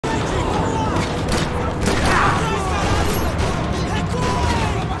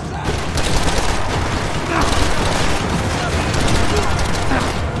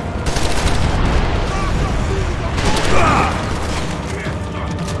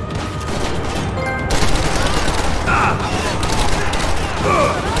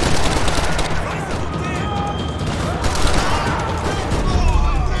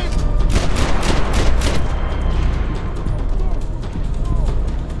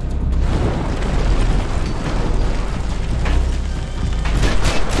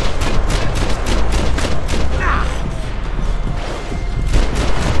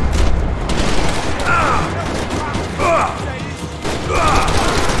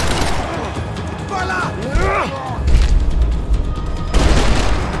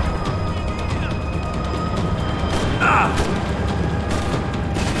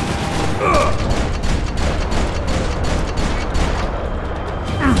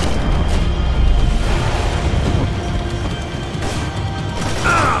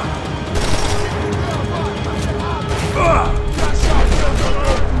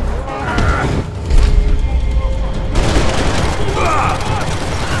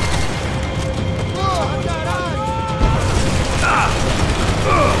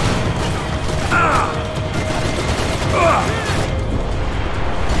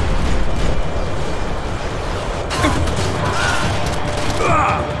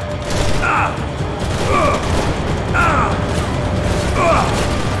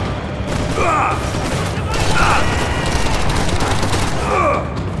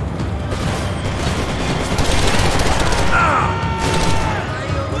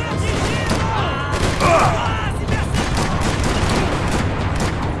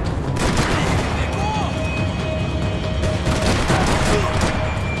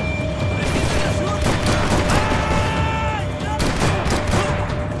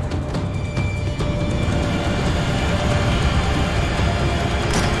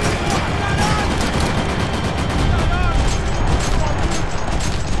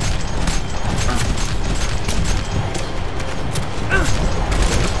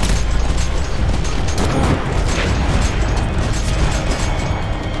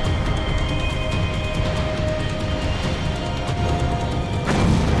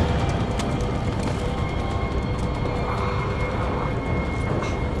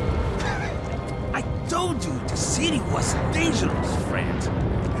told you the city was dangerous, friend.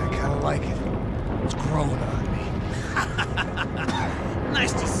 I kinda like it. It's growing on me.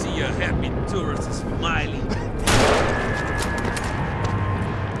 Nice to see a happy tourist smiling.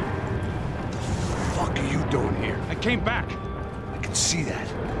 What the fuck are you doing here? I came back I can see that.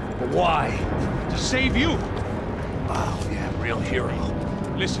 But why? to save you. Oh, yeah, real hero.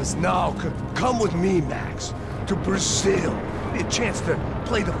 Listen, No, come with me, Max. To Brazil. Be a chance to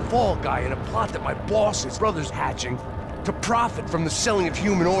play the fall guy in a plot that my boss's brother's hatching to profit from the selling of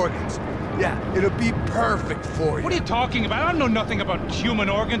human organs. Yeah, it'll be perfect for you. what are you talking about? I know nothing about human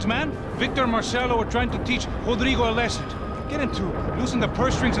organs, man. Victor and Marcelo were trying to teach Rodrigo a lesson. Get into losing the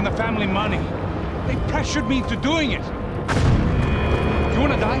purse strings and the family money. They pressured me into doing it. You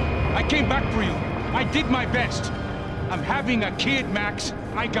wanna die? I came back for you. I did my best. I'm having a kid, Max.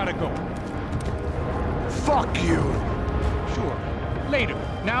 I gotta go. Fuck you. Sure. Later.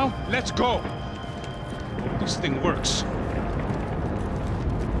 Now, let's go. Hope this thing works.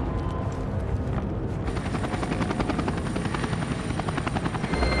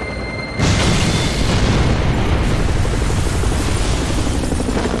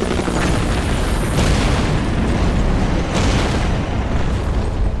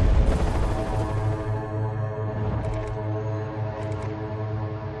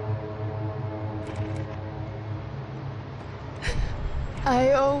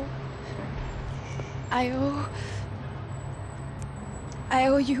 I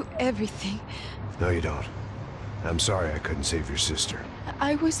owe you everything. No, you don't. I'm sorry I couldn't save your sister.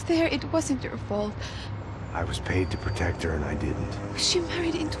 I was there. It wasn't your fault. I was paid to protect her and I didn't. She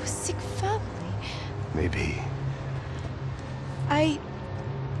married into a sick family. Maybe. I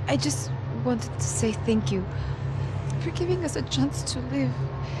just wanted to say thank you for giving us a chance to live.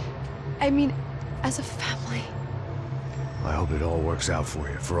 I mean, as a family. I hope it all works out for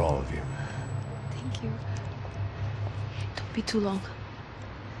you, for all of you. Thank you. Don't be too long.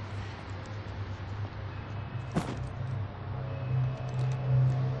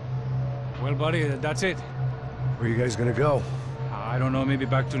 Well, buddy, that's it. Where are you guys gonna go? I don't know, maybe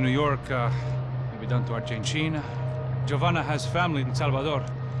back to New York, maybe down to Argentina. Giovanna has family in Salvador.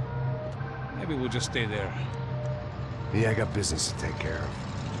 Maybe we'll just stay there. Yeah, I got business to take care of.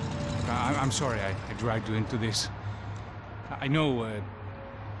 I'm sorry I dragged you into this. I know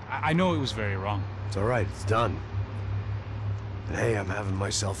it was very wrong. It's all right, it's done. And hey, I'm having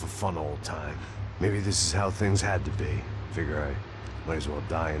myself a fun old time. Maybe this is how things had to be. Figure I might as well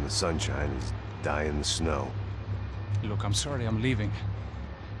die in the sunshine as die in the snow. Look, I'm sorry I'm leaving.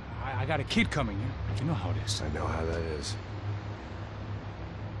 I got a kid coming. You know how it is. I know how that is.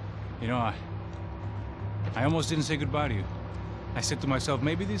 You know, I almost didn't say goodbye to you. I said to myself,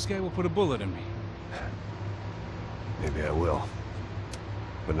 maybe this guy will put a bullet in me. Maybe I will.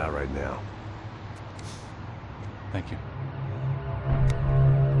 But not right now. Thank you.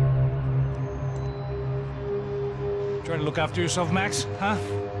 Try to look after yourself, Max, huh?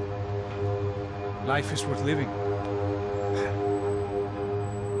 Life is worth living.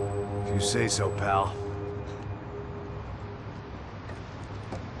 If you say so, pal.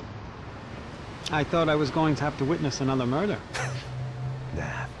 I thought I was going to have to witness another murder.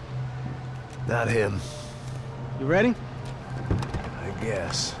 Nah. Not him. You ready? I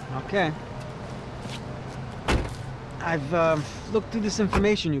guess. Okay. I've looked through this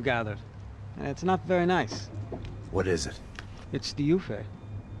information you gathered, and it's not very nice. What is it? It's the Ufe.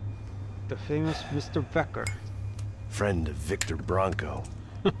 The famous Mr. Becker. Friend of Victor Bronco.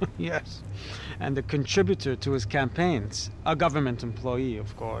 Yes. And a contributor to his campaigns. A government employee,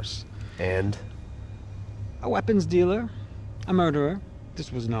 of course. And? A weapons dealer. A murderer.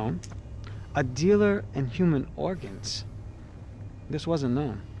 This was known. A dealer in human organs. This wasn't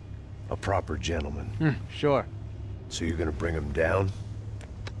known. A proper gentleman. Sure. So you're gonna bring him down?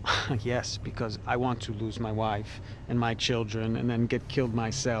 Yes, because I want to lose my wife and my children and then get killed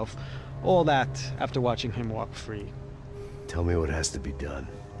myself. All that after watching him walk free. Tell me what has to be done.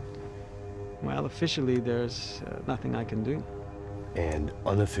 Well, officially, there's nothing I can do. And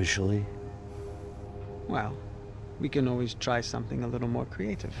unofficially? Well, we can always try something a little more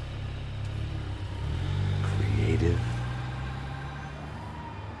creative. Creative?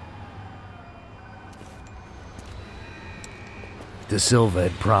 De Silva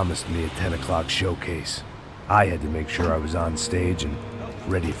had promised me a 10 o'clock showcase. I had to make sure I was on stage and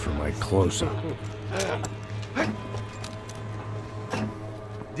ready for my close-up.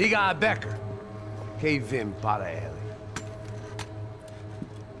 Diga a Becker. Que vim para ele.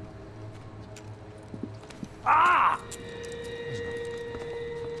 Ah!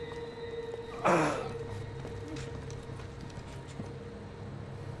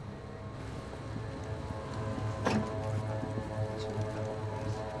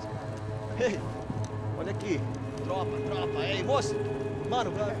 Tropa. Ei, moço.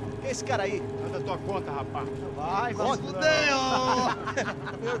 Mano, quem é esse cara aí? Manda tua conta, rapaz. Vai, fudeu!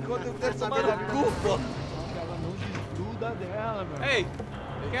 Meu conta eu quero tomar no cu, pô. Ela não desgruda dela, meu. Ei,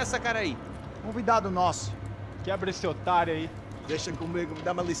 quem é essa cara aí? Convidado nosso. Quebra esse otário aí. Deixa comigo, me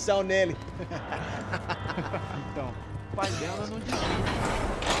dá uma lição nele. Então, o pai dela não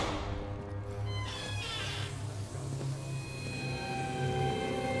desgruda.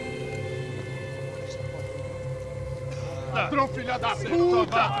 Ladrão, filha da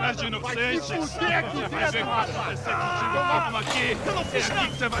puta! Vai atrás de inocente! Vai ver o que vai acontecer contigo! Vamos aqui! Eu não fiz aqui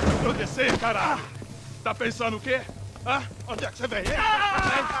que você vai se proteger, caralho! Tá pensando o quê? Hã? Onde é que você vem? Fica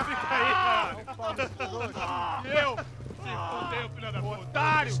aí, cara! E eu? Se fodeu, filha da puta!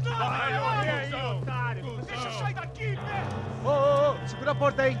 Otário! Vai, ô, otário! Deixa eu sair daqui, né? Ô, segura a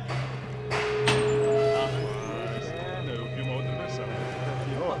porta aí. Eu vi uma outra versão.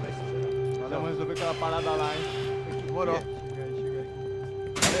 Vamos resolver aquela parada lá, hein? Demorou. Chega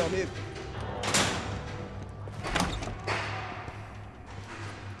aí. Valeu, amigo.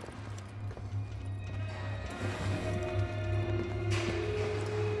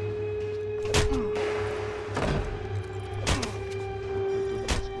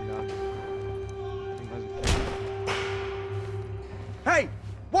 Hey,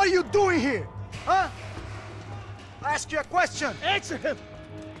 what are you doing here? Huh? I ask you a question. Answer him.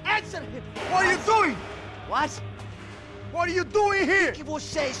 Answer him. What are you doing? What? What are you doing here? O que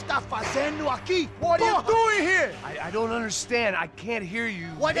você está fazendo aqui? What are you doing here? I don't understand. I can't hear you.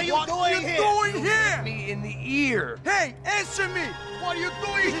 What are you doing here? Doing here? Me in the ear. Hey, answer me. What are you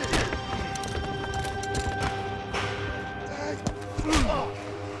doing here?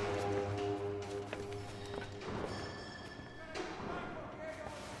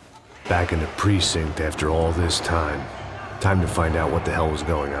 Back in the precinct after all this time. Time to find out what the hell was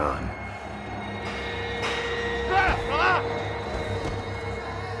going on.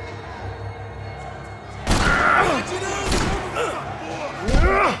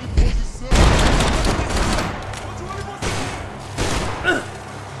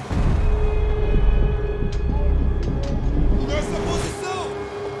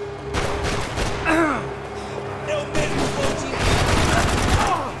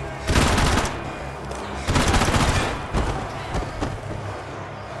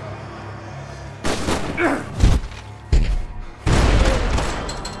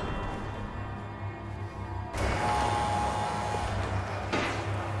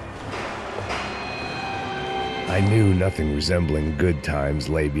 I knew nothing resembling good times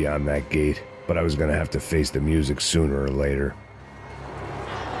lay beyond that gate, but I was gonna have to face the music sooner or later.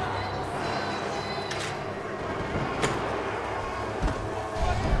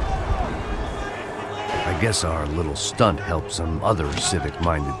 I guess our little stunt helped some other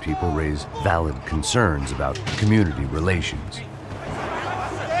civic-minded people raise valid concerns about community relations.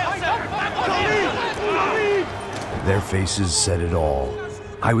 Their faces said it all.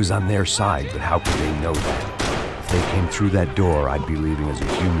 I was on their side, but how could they know that? If they came through that door, I'd be leaving as a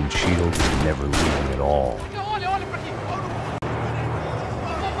human shield and never leaving at all.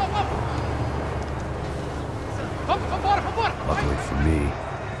 Luckily for me,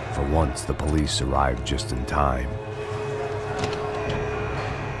 for once the police arrived just in time.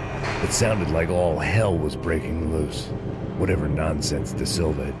 It sounded like all hell was breaking loose. Whatever nonsense De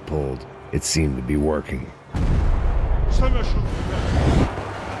Silva had pulled, it seemed to be working.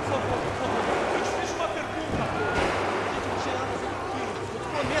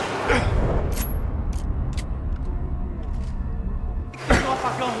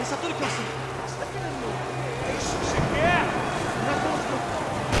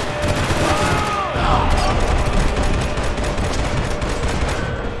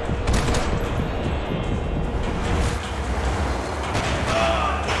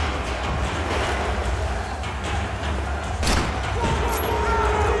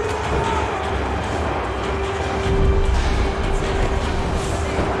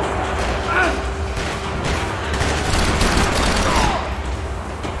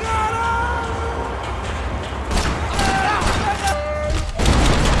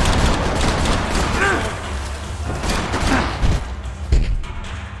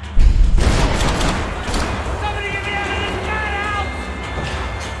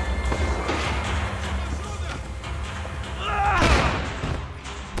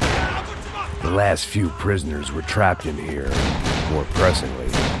 The last few prisoners were trapped in here. More pressingly,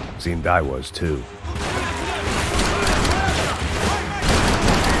 seemed I was too.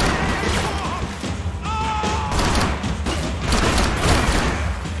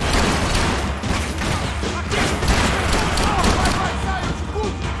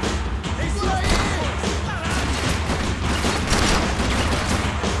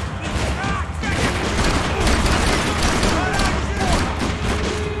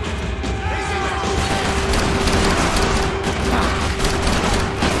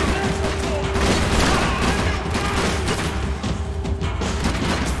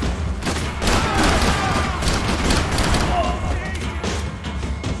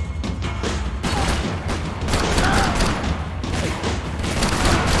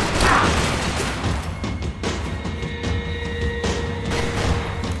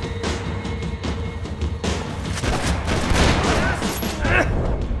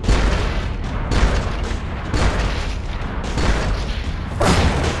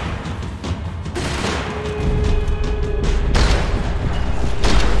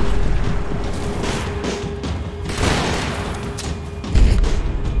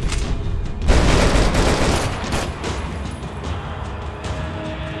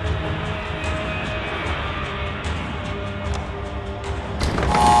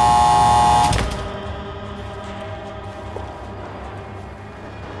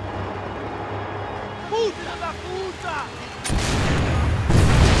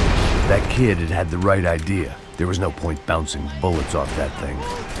 That kid had the right idea. There was no point bouncing bullets off that thing.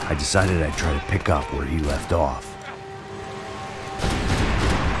 I decided I'd try to pick up where he left off.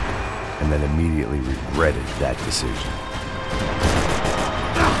 And then immediately regretted that decision.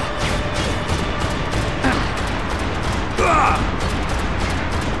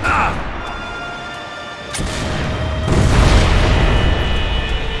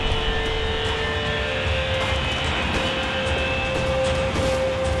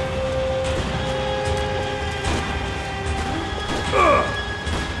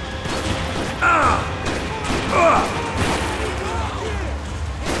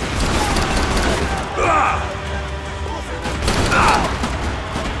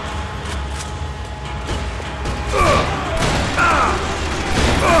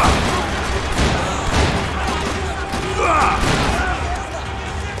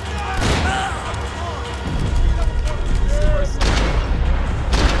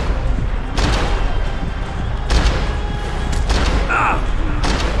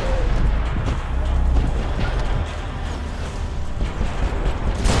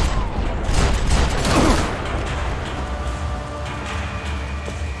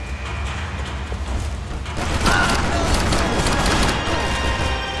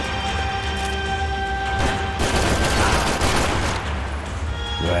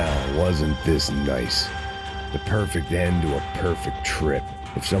 Wasn't this nice? The perfect end to a perfect trip.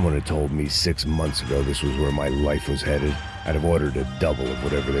 If someone had told me 6 months ago this was where my life was headed, I'd have ordered a double of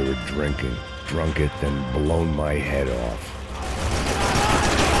whatever they were drinking, drunk it, then blown my head off.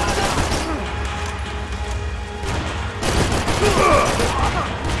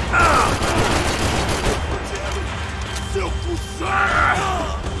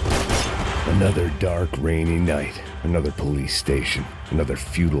 Another dark, rainy night. Another police station. Another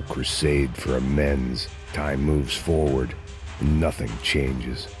futile crusade for amends. Time moves forward, and nothing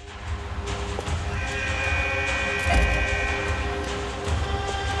changes.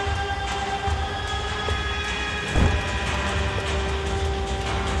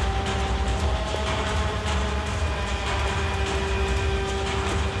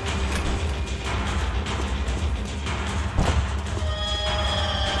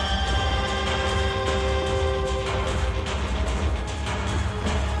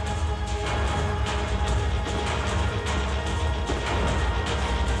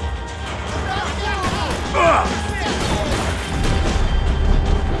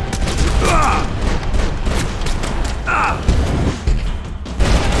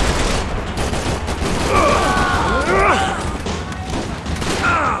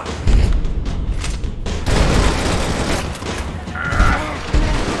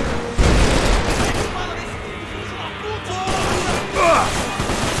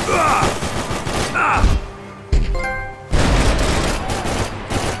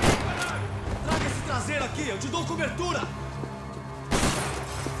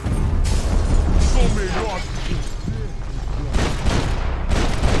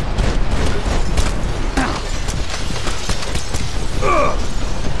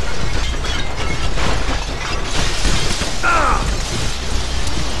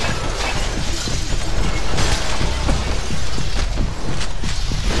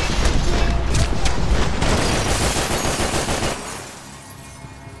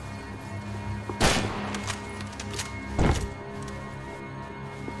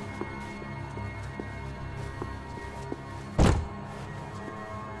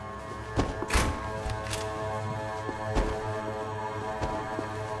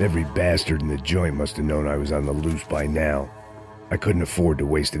 Every bastard in the joint must have known I was on the loose by now. I couldn't afford to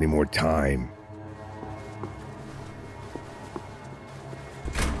waste any more time.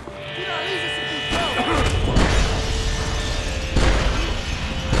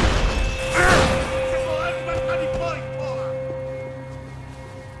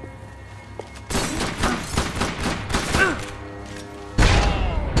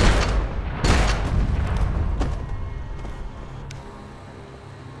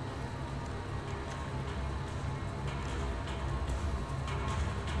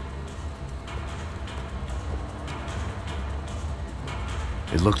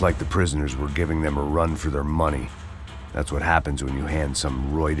 It looked like the prisoners were giving them a run for their money. That's what happens when you hand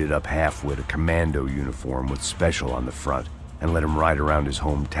some roided-up halfwit a commando uniform with special on the front and let him ride around his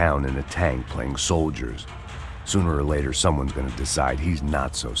hometown in a tank playing soldiers. Sooner or later, someone's gonna decide he's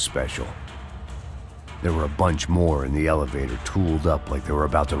not so special. There were a bunch more in the elevator, tooled up like they were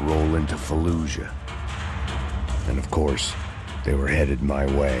about to roll into Fallujah. And of course, they were headed my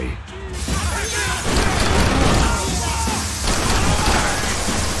way.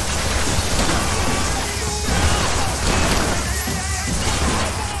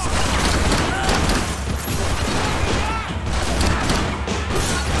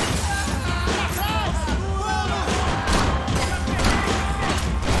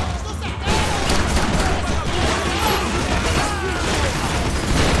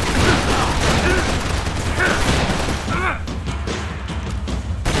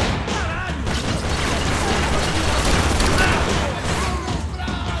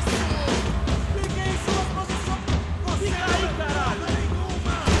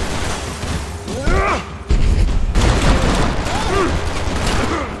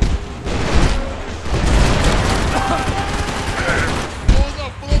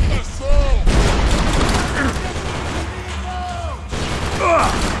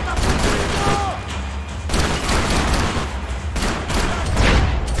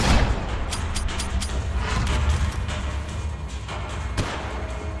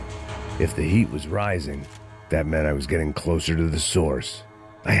 If the heat was rising, that meant I was getting closer to the source.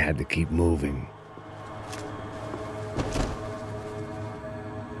 I had to keep moving.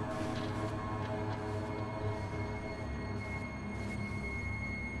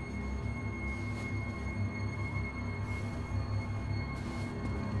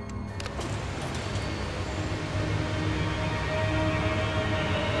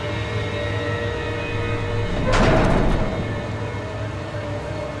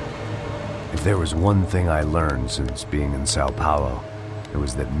 If there was one thing I learned since being in Sao Paulo, it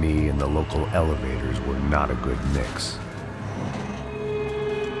was that me and the local elevators were not a good mix.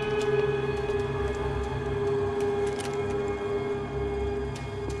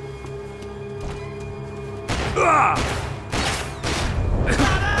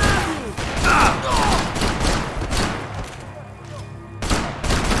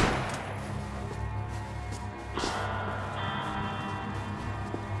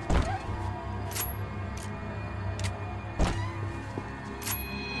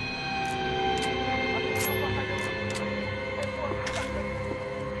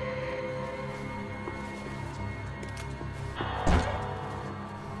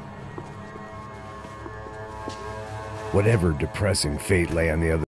 Whatever depressing fate lay on the other